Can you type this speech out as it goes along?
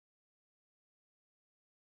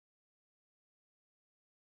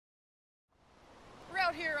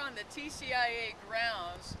here on the TCIA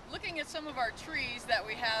grounds looking at some of our trees that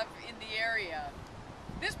we have in the area.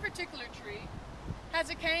 This particular tree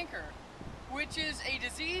has a canker, which is a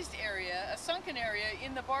diseased area, a sunken area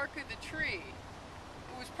in the bark of the tree.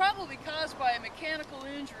 It was probably caused by a mechanical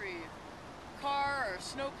injury, car or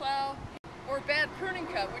snowplow, or bad pruning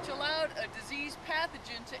cut, which allowed a diseased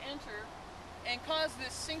pathogen to enter and cause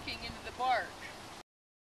this sinking into the bark.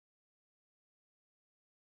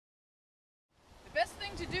 The best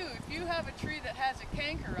thing to do if you have a tree that has a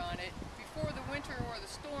canker on it before the winter or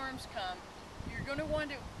the storms come, you're going to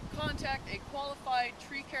want to contact a qualified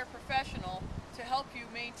tree care professional to help you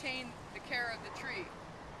maintain the care of the tree.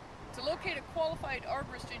 To locate a qualified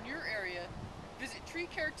arborist in your area, visit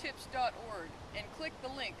treecaretips.org and click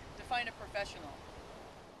the link to find a professional.